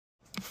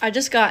I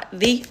just got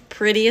the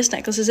prettiest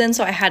necklaces in,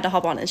 so I had to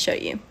hop on and show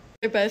you.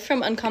 They're both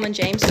from Uncommon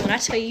James, so when I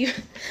tell you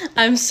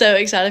I'm so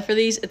excited for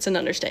these, it's an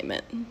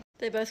understatement.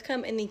 They both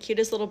come in the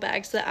cutest little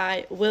bags that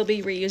I will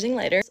be reusing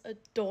later. It's an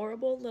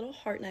adorable little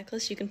heart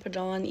necklace. You can put it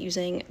on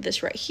using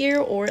this right here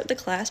or the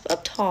clasp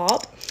up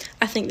top.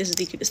 I think this is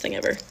the cutest thing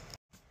ever.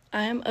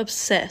 I am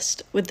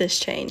obsessed with this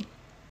chain.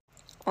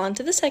 On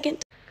to the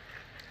second.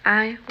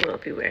 I will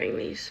be wearing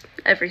these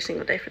every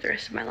single day for the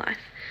rest of my life.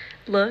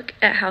 Look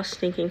at how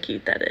stinking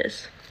cute that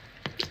is.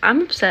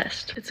 I'm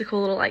obsessed. It's a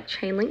cool little like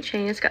chain link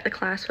chain. It's got the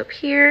clasp up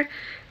here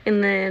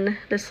and then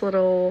this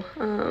little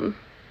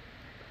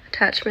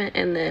attachment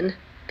and then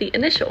the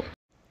initial.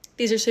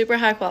 These are super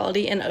high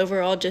quality and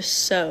overall just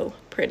so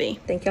pretty.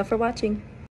 Thank y'all for watching.